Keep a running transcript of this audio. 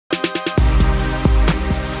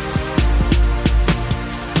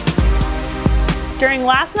During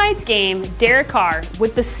last night's game, Derek Carr,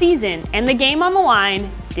 with the season and the game on the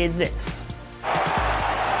line, did this.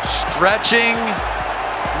 Stretching,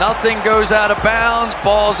 nothing goes out of bounds,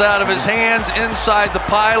 ball's out of his hands, inside the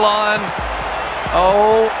pylon.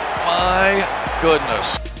 Oh my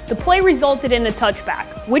goodness. The play resulted in a touchback,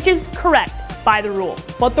 which is correct by the rule,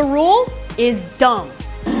 but the rule is dumb.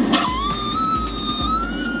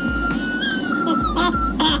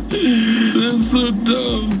 That's so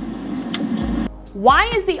dumb. Why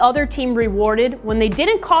is the other team rewarded when they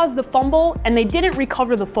didn't cause the fumble and they didn't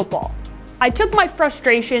recover the football? I took my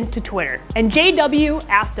frustration to Twitter, and JW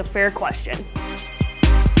asked a fair question.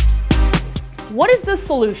 What is the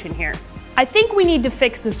solution here? I think we need to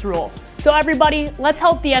fix this rule. So everybody, let's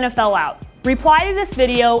help the NFL out. Reply to this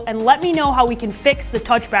video and let me know how we can fix the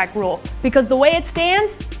touchback rule, because the way it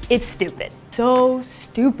stands, it's stupid. So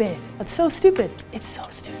stupid. That's so stupid. It's so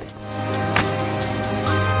stupid.